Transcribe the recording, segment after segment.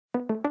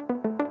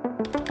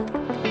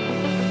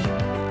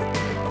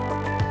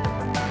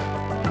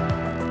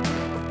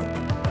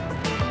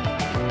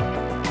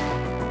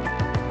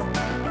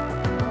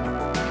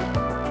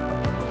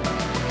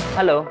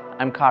Hello,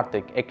 I'm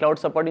Karthik, a cloud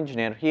support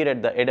engineer here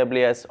at the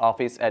AWS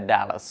office at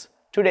Dallas.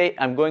 Today,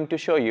 I'm going to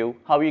show you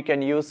how you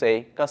can use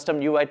a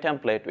custom UI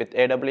template with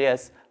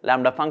AWS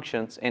Lambda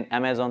Functions in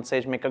Amazon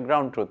SageMaker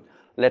Ground Truth.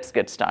 Let's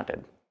get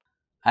started.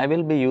 I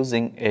will be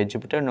using a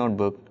Jupyter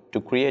notebook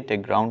to create a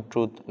ground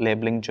truth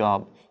labeling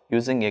job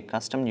using a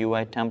custom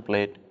UI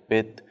template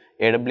with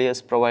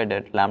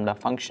AWS-provided Lambda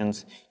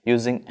Functions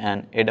using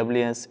an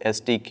AWS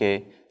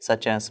SDK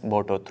such as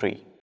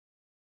Boto3.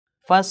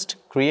 First,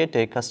 create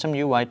a custom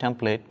UI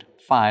template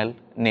file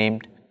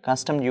named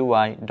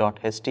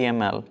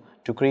customui.html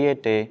to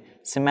create a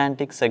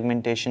semantic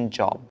segmentation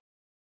job.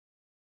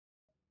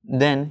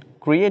 Then,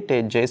 create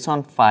a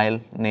JSON file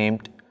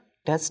named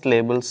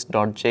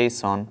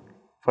testlabels.json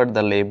for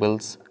the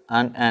labels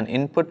and an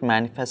input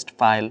manifest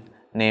file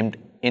named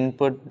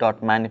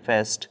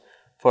input.manifest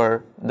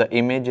for the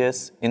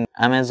images in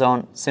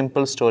Amazon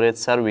Simple Storage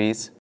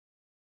Service.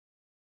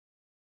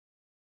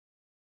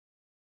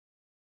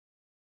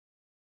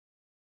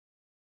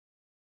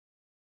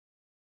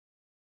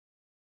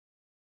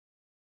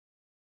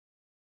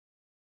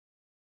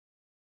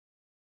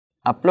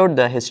 Upload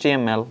the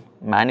HTML,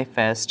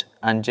 manifest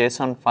and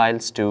JSON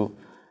files to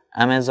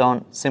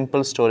Amazon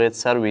Simple Storage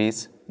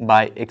Service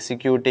by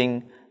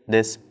executing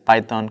this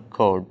Python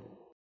code.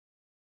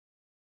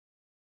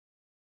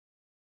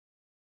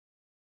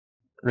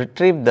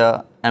 Retrieve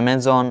the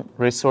Amazon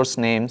resource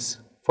names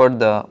for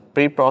the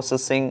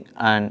pre-processing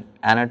and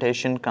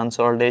annotation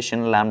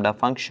consolidation Lambda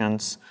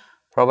functions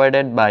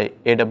provided by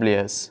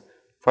AWS.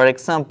 For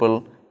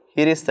example,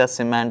 here is the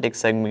semantic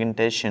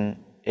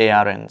segmentation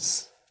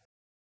ARNs.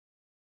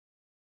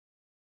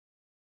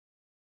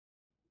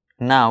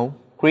 Now,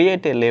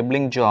 create a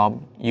labeling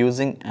job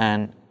using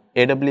an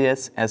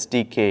AWS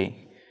SDK.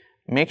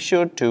 Make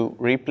sure to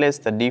replace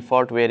the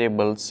default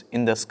variables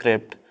in the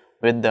script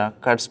with the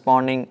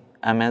corresponding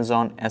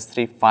Amazon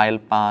S3 file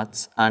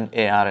paths and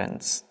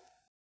ARNs.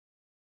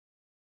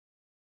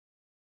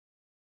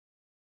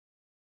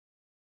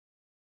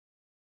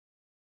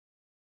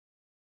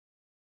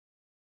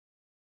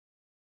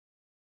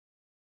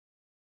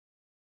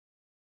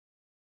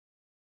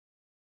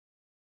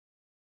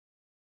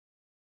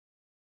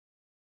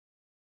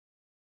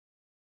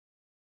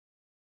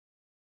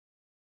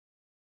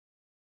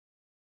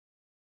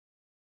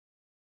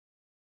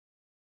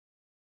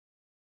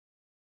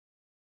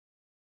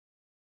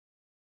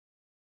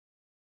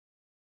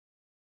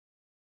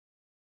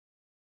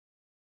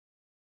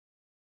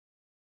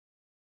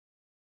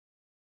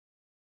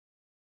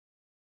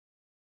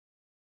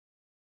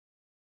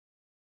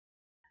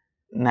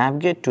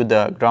 Navigate to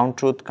the ground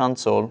truth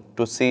console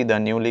to see the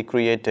newly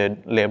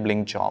created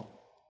labeling job.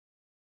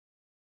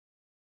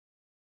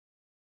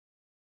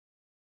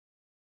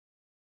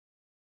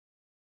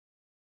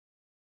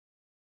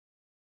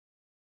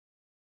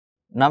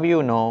 Now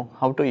you know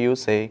how to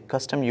use a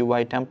custom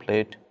UI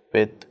template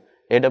with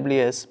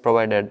AWS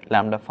provided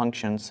Lambda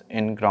functions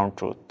in ground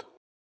truth.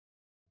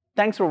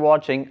 Thanks for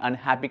watching and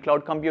happy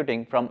cloud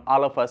computing from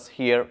all of us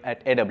here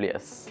at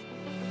AWS.